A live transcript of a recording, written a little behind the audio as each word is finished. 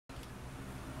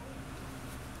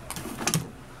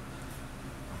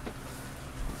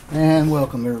And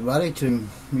welcome everybody to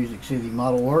Music City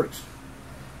Model Works.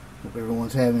 Hope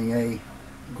everyone's having a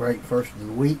great first of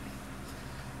the week.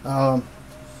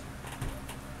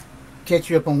 Catch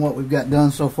you up on what we've got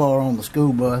done so far on the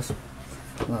school bus.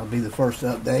 That'll be the first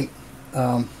update.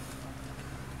 Got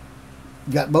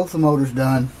both the motors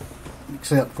done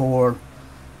except for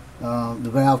the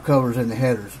valve covers and the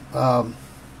headers. On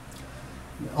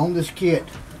this kit,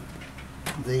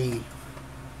 the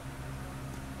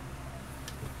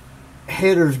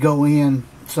headers go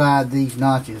inside these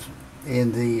notches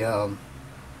in the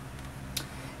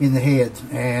heads,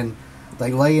 and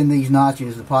they lay in these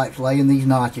notches. The pipes lay in these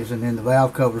notches, and then the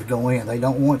valve covers go in. They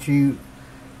don't want you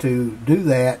to do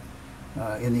that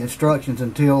in the instructions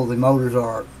until the motors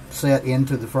are set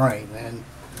into the frame. And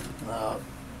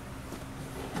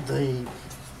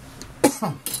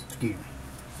excuse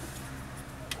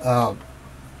me.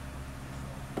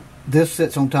 This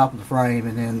sits on top of the frame,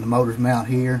 and then the motors mount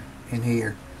here and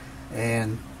here,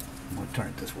 and I'm going to turn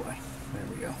it this way. There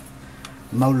we go.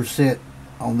 The motors sit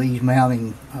on these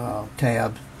mounting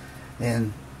tabs,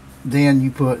 and then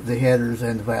you put the headers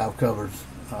and the valve covers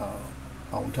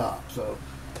on top. So,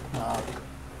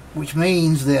 which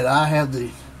means that I have the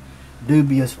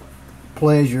dubious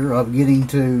pleasure of getting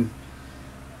to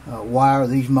wire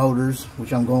these motors,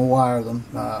 which I'm going to wire them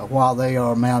while they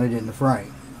are mounted in the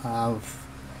frame. I've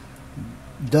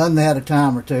done that a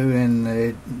time or two,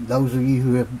 and those of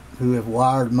you who have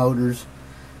wired motors,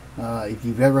 if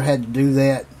you've ever had to do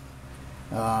that,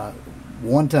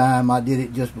 one time I did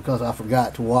it just because I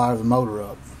forgot to wire the motor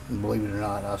up, and believe it or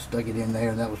not, I stuck it in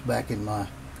there, and that was back in my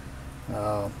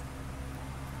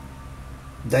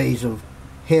days of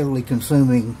heavily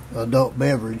consuming adult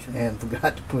beverage, and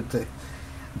forgot to put the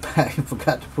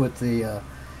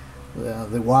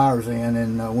wires in,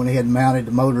 and went ahead and mounted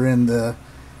the motor in the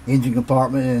engine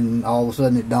compartment, and all of a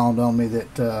sudden it dawned on me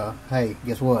that hey,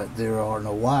 guess what, there are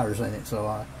no wires in it. So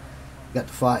I got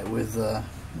to fight with it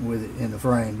in the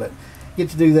frame, but get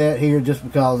to do that here just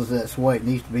because that's the way it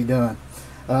needs to be done.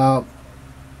 The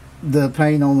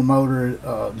paint on the motor,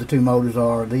 the two motors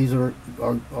these are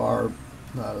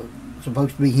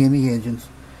supposed to be Hemi engines.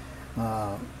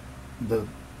 The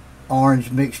orange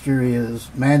mixture is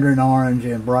mandarin orange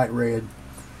and bright red.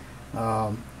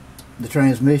 The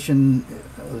transmission,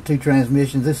 the two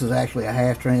transmissions, this is actually a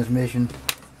half transmission.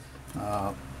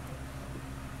 The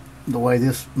way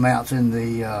this mounts in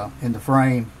the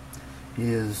frame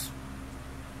is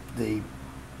the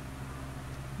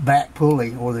back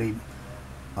pulley, or the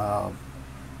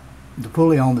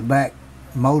pulley on the back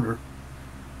motor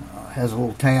has a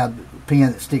little tab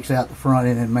pin that sticks out the front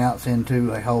end and mounts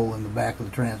into a hole in the back of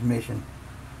the transmission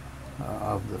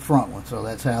of the front one. So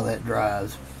that's how that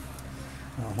drives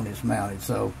when it's mounted.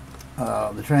 So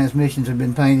the transmissions have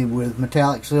been painted with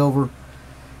metallic silver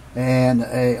and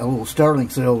a little sterling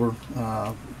silver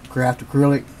craft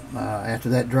acrylic. After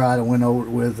that dried, I went over it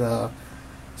with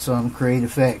some Create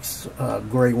Effects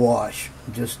gray wash,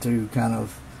 just to kind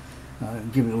of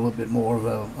give it a little bit more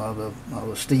of a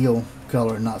steel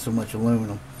color and not so much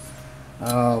aluminum.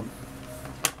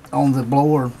 On the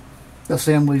blower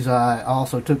assemblies, I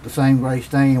also took the same gray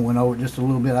stain and went over it just a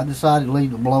little bit. I decided to leave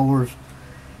the blowers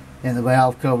and the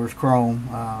valve covers chrome.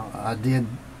 I did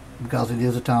because it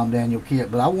is a Tom Daniel kit,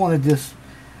 but I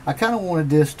kind of wanted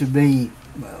this to be,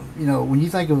 you know, when you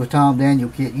think of a Tom Daniel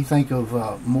kit, you think of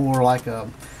more like a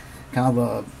kind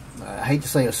of I hate to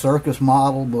say a circus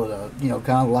model, but you know,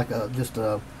 kind of like just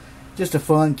a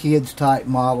fun kids type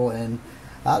model. And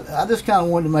I just kind of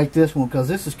wanted to make this one because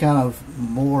this is kind of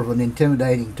more of an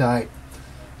intimidating type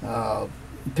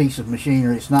piece of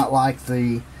machinery. It's not like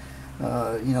the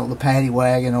you know, the paddy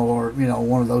wagon, or you know,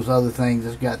 one of those other things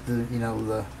that's got the, you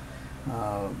know,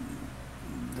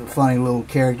 the funny little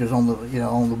characters on the, you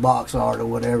know, on the box art or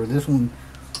whatever. This one,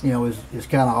 you know, is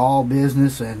kind of all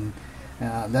business, and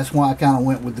that's why I kind of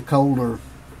went with the colder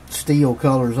steel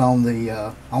colors on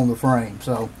the frame.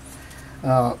 So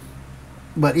but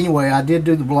anyway, I did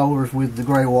do the blowers with the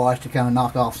gray wash to kind of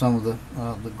knock off some of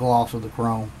the gloss of the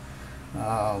chrome,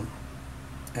 and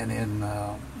then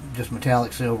just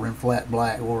metallic silver and flat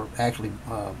black, or actually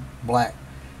black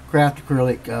craft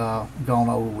acrylic gone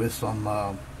over with some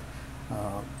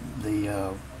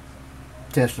the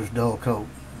Tesla's dull coat,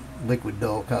 liquid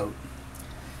dull coat.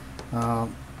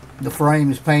 The frame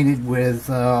is painted with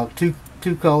two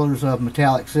colors of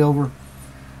metallic silver,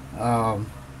 a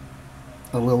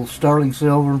little sterling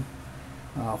silver,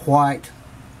 white,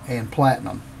 and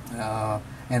platinum,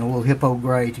 and a little hippo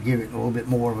gray to give it a little bit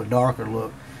more of a darker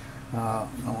look. I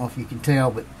don't know if you can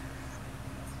tell, but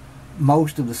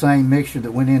most of the same mixture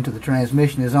that went into the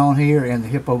transmission is on here, and the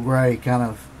Hippo Gray kind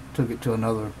of took it to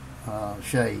another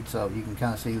shade, so you can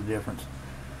kind of see the difference.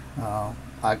 I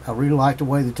really like the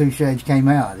way the two shades came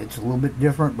out. It's a little bit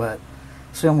different, but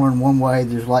similar in one way.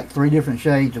 There's like 3 different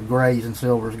shades of grays and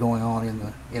silvers going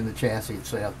on in the chassis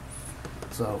itself.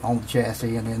 So on the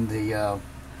chassis, and in the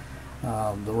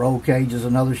roll cage is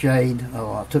another shade.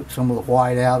 I took some of the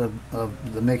white out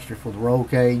of the mixture for the roll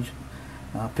cage.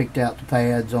 Picked out the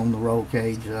pads on the roll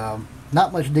cage.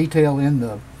 Not much detail in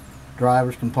the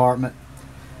driver's compartment.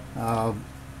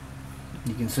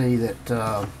 You can see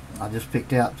that I just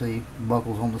picked out the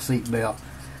buckles on the seat belt.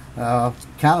 Kind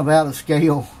of out of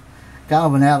scale, kind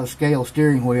of an out of scale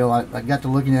steering wheel. I got to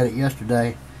looking at it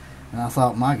yesterday, and I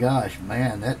thought, my gosh,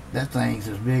 man, that thing's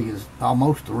as big as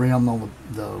almost the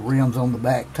rims on the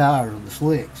back tires of the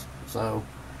slicks. So,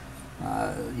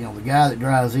 you know, the guy that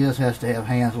drives this has to have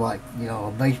hands like, you know,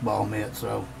 a baseball mitt.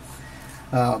 So,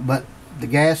 but the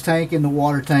gas tank and the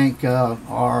water tank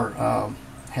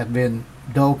have been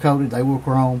dull coated. They will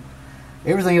chrome.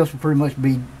 Everything else will pretty much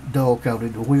be dull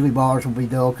coated. The wheelie bars will be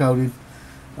dull coated.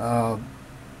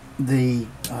 The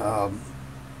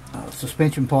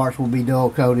suspension parts will be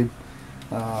dull coated.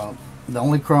 The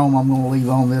only chrome I'm going to leave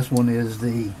on this one is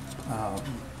the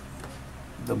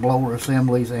blower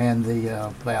assemblies and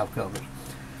the valve covers.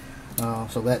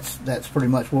 So that's pretty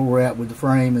much where we're at with the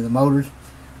frame and the motors.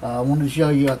 I wanted to show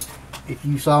you, if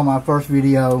you saw my first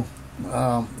video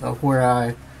of where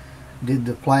I did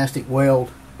the plastic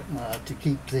weld to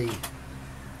keep the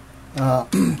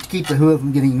hood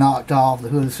from getting knocked off, the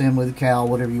hood assembly, the cowl,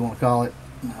 whatever you want to call it.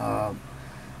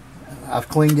 I've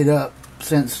cleaned it up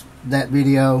since that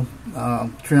video,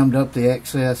 trimmed up the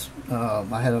excess.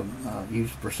 I had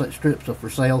used strips of for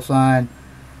sale sign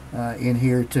in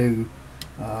here to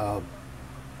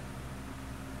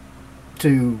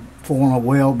form a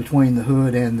weld between the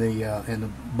hood and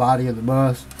the body of the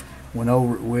bus. Went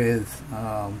over it with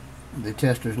the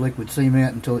Tester's liquid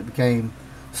cement until it became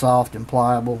soft and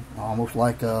pliable, almost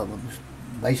like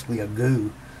basically a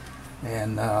goo.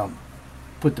 And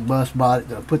put the bus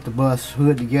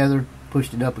hood together,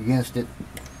 pushed it up against it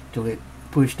till it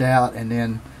pushed out, and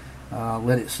then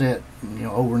let it sit, you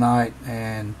know, overnight.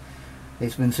 And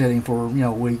it's been sitting for, you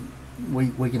know, week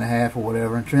and a half or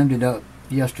whatever, and trimmed it up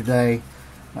yesterday.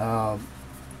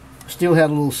 Still had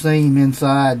a little seam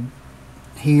inside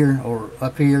here, or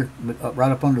up here, but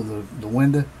right up under the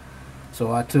window.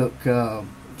 So I took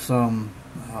some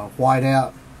white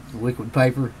out liquid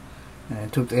paper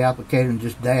and took the applicator and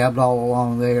just dabbed all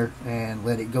along there and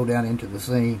let it go down into the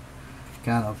seam,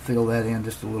 kind of fill that in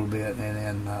just a little bit, and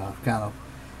then kind of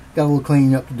got a little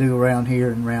cleaning up to do around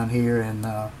here, and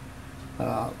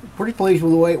pretty pleased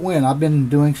with the way it went. I've been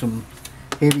doing some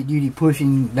heavy duty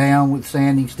pushing down with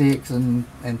sanding sticks and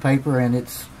paper, and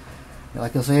it's,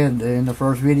 like I said in the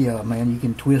first video, man, you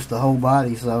can twist the whole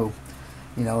body. So,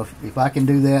 you know, if I can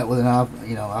do that with an,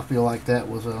 you know, I feel like that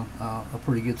was a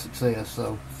pretty good success.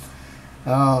 So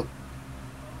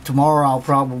tomorrow I'll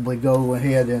probably go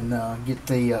ahead and get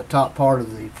the top part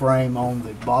of the frame on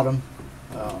the bottom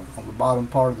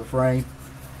part of the frame,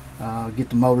 get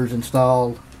the motors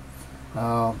installed,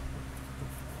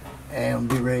 and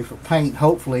be ready for paint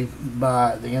hopefully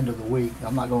by the end of the week.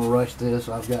 I'm not going to rush this.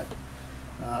 I've got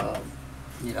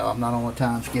you know, I'm not on a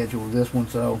time schedule with this one,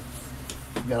 so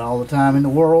I've got all the time in the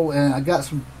world. And I got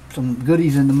some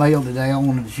goodies in the mail today I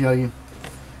wanted to show you,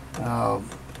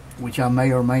 which I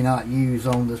may or may not use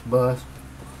on this bus.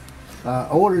 I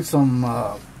ordered some,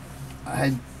 I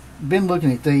had been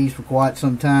looking at these for quite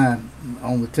some time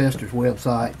on the Tester's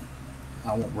website.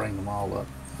 I won't bring them all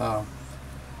up.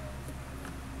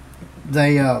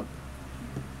 They are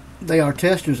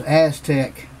Tester's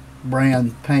Aztec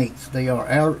brand paints. They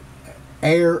are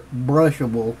air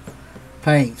brushable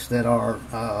paints that are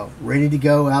ready to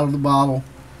go out of the bottle.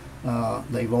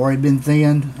 They've already been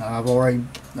thinned. I've already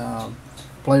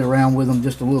played around with them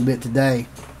just a little bit today.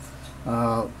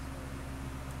 I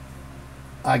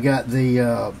got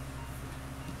the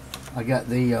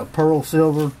pearl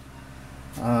silver.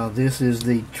 This is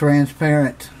the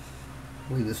transparent. I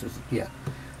believe this is, yeah.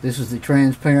 This is the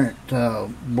transparent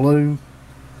blue,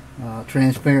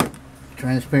 transparent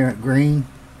green,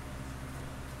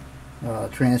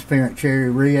 transparent cherry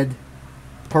red,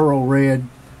 pearl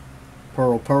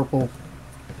purple,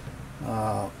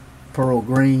 pearl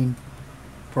green,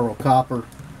 pearl copper,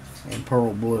 and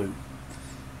pearl blue.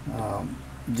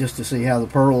 Just to see how the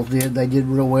pearls did. They did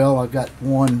real well. I got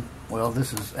one. Well,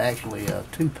 this is actually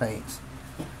 2 paints.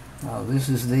 This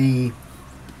is the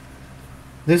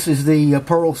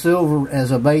pearl silver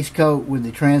as a base coat with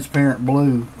the transparent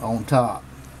blue on top,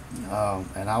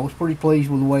 and I was pretty pleased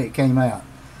with the way it came out.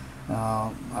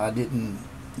 I didn't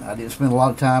I didn't spend a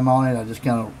lot of time on it. I just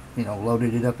kind of,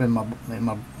 loaded it up in my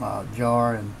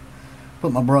jar and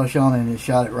put my brush on it and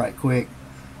shot it right quick.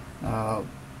 The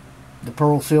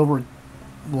pearl silver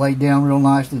laid down real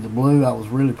nicely. The blue, I was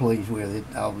really pleased with it.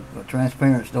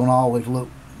 Transparents don't always look,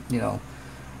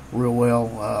 real well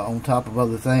on top of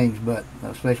other things, but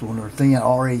especially when they're thin,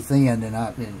 already thinned, and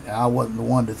I wasn't the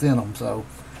one to thin them, so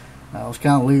I was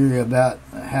kind of leery about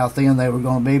how thin they were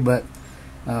going to be. But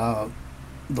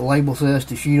the label says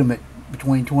to shoot them at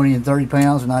between 20 and 30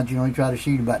 pounds, and I generally try to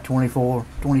shoot about 24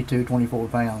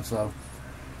 pounds. So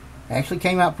actually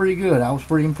came out pretty good. I was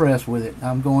pretty impressed with it.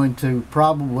 I'm going to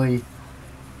probably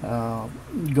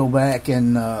go back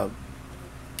and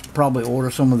probably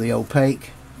order some of the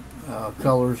opaque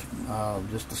colors,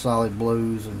 just the solid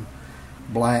blues and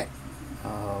black,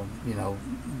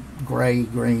 gray,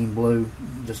 green, blue,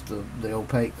 just the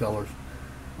opaque colors.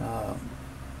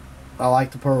 I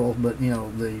like the pearls, but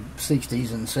the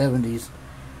 60s and 70s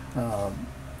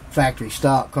factory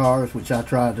stock cars, which I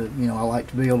tried to, I like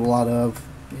to build a lot of,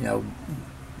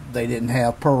 they didn't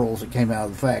have pearls that came out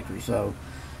of the factory, so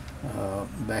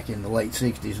back in the late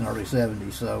 60s and early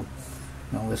 70s, so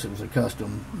unless it was a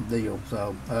custom deal.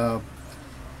 So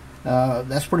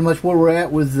that's pretty much where we're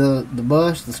at with the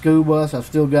bus, the school bus. I've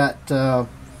still got,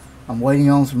 I'm waiting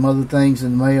on some other things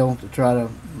in the mail to try to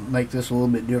make this a little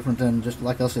bit different than, just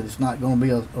like I said, it's not going to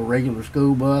be a regular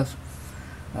school bus.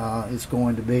 It's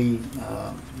going to be,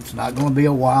 it's not going to be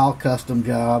a wild custom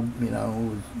job,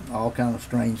 with all kind of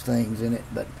strange things in it,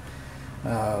 but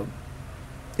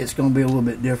it's going to be a little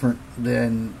bit different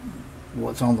than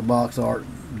what's on the box art,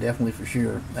 definitely, for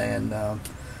sure. And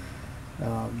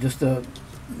just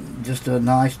a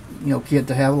nice, kit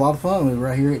to have a lot of fun with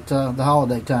right here at the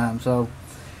holiday time. So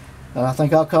I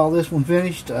think I'll call this one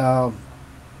finished.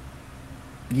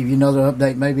 Give you another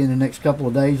update maybe in the next couple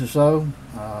of days or so,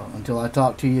 until I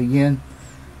talk to you again.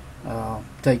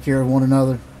 Take care of one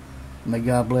another. May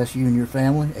God bless you and your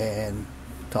family, and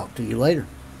talk to you later.